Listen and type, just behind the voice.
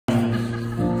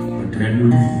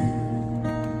read.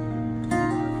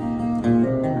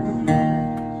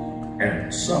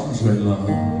 And some say love,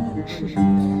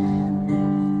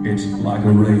 it's like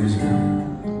a razor,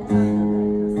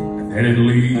 and then it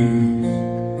leaves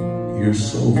your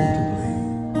soul to bleed.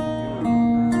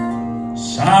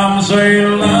 Some say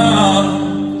love,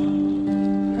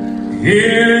 it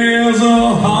is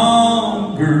a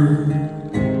hunger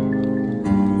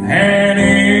and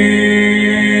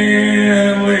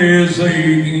endless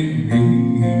aching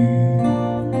need.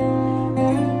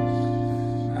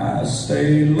 I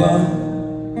say love,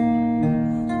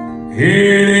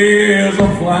 it is a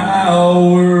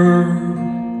flower,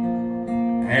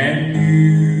 and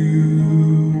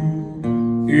you,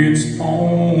 it's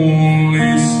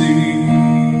only seed.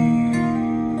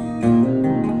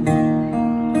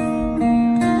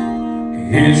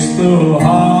 It's the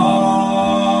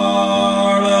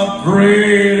heart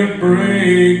afraid of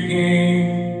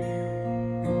breaking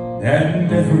that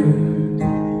never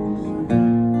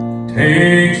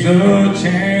takes a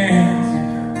chance,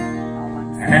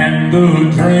 and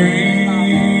the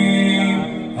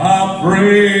dream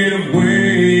afraid of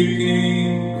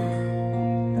waking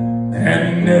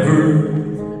that never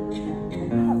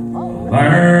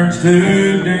learns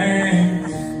to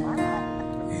dance.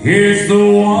 It's the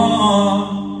one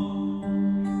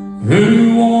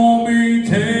who won't be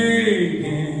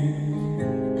taken,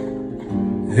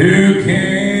 who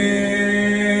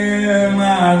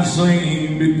cannot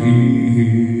seem to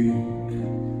give.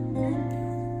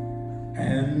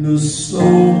 And the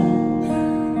soul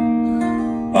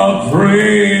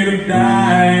afraid of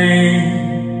dying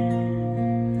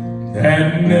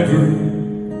that never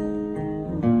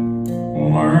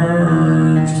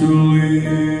learns to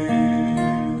live.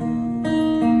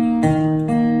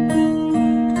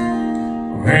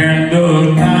 When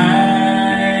the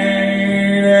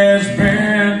night has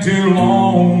been too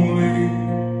lonely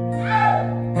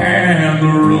and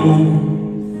the road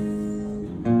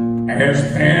has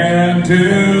been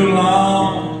too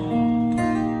long,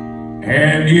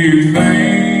 and you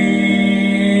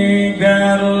think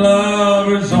that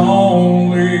love is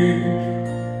only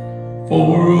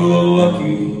for the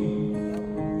lucky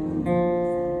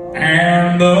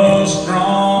and the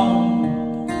strong,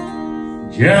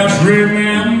 just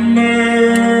remember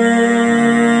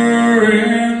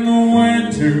in the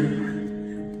winter,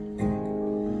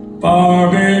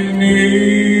 far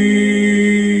beneath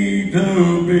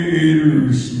the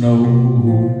bitter snow,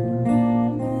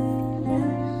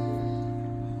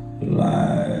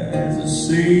 lies a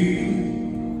sea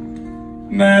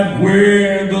that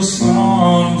with the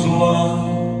sun's love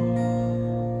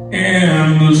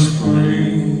in the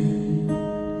spring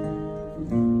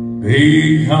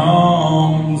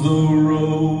becomes the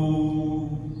rose.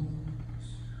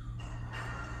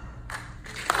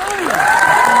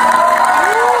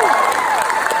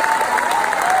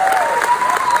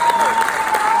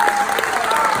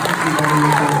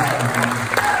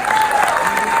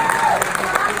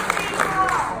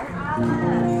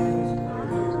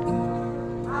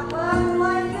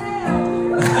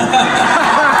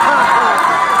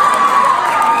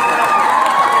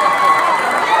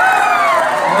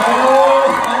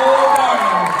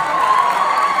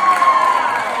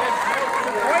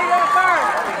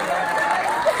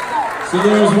 So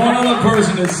there was one other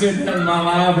person that's sitting in my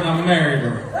life, and I married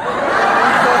her.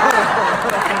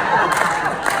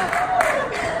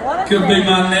 Could be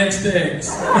my next ex.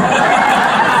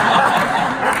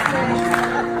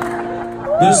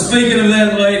 But speaking of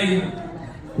that lady,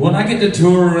 when I get to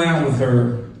tour around with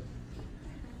her,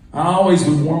 I always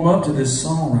would warm up to this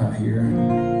song right here.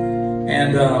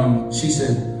 And she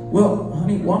said, well,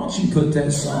 honey, why don't you put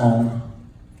that song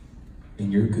in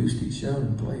your acoustic show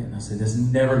and play it? And I said, that's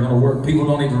never going to work. People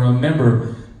don't even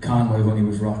remember Conway when he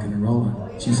was rocking and rolling.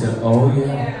 She said, oh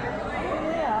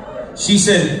yeah. She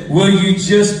said, will you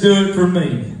just do it for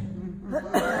me?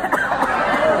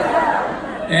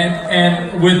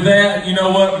 And with that, you know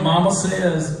what Mama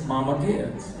says, Mama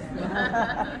gets.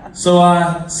 So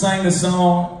I sang the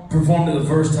song, performed it the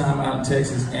first time out in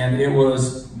Texas, and it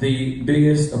was the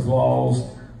biggest applause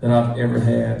that I've ever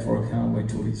had for a Conway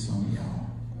twitty song, y'all.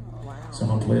 So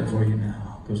I'm gonna play it for you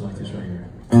now. It goes like this right here.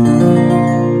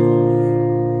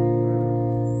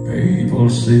 People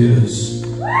says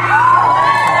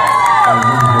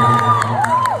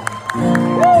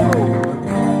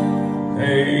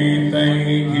they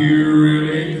think you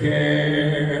really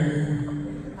care,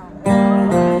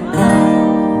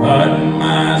 but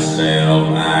myself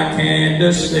I can't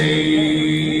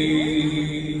deceive.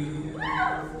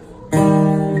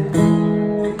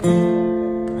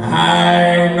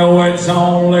 I know it's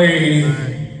only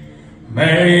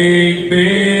make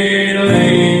believe.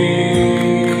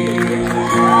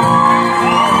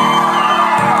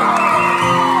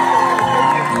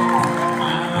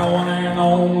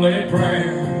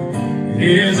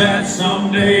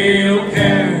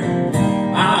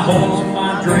 hopes and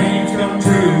my dreams come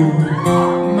true.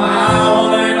 My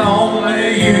one and only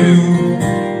you.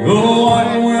 No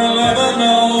one will ever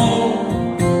know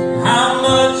how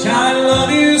much I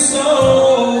love you so.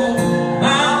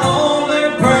 My only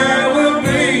prayer will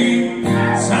be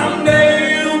someday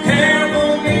you'll care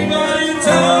for me, but it's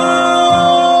only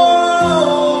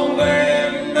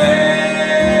me.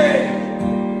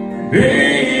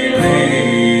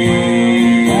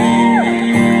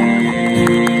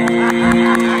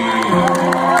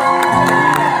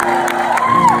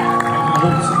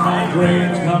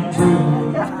 Dreams come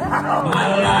true. My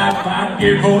life I'd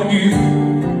give for you.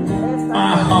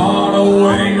 My heart a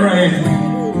wedding ring.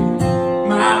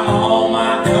 My all,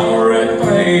 my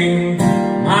everything.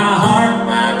 My heart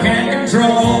I can't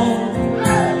control.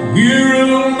 You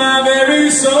rule my very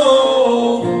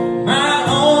soul. My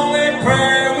only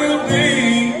prayer will be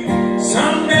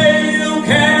someday you'll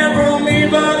care for me,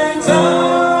 but it's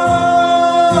only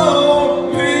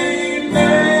me.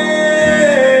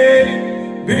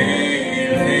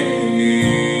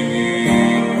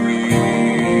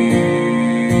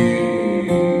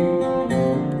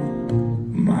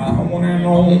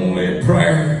 Only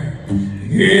prayer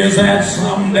is that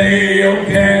someday you'll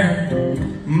care.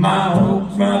 My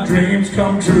hopes, my dreams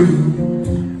come true.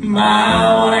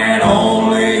 My one and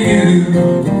only you.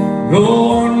 No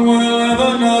one will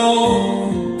ever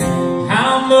know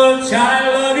how much I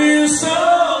love you so.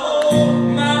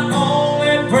 My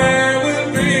only prayer will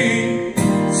be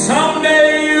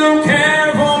someday you'll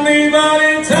care for me, but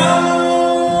it's only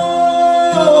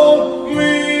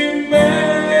me.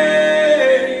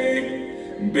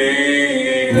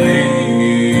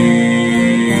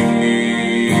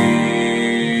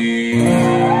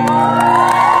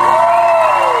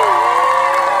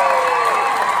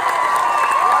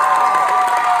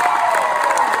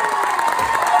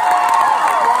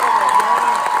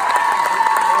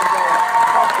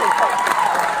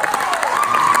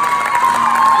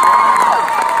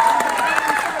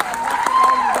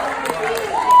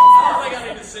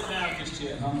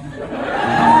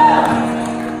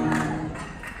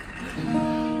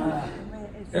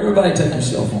 Everybody take your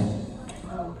cell phone.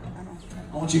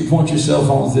 I want you to point your cell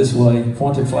phones this way.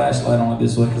 Point your flashlight on it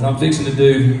this way, because I'm fixing to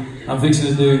do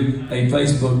a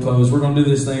Facebook post. We're gonna do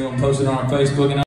this thing. I'm gonna post it on our Facebook, and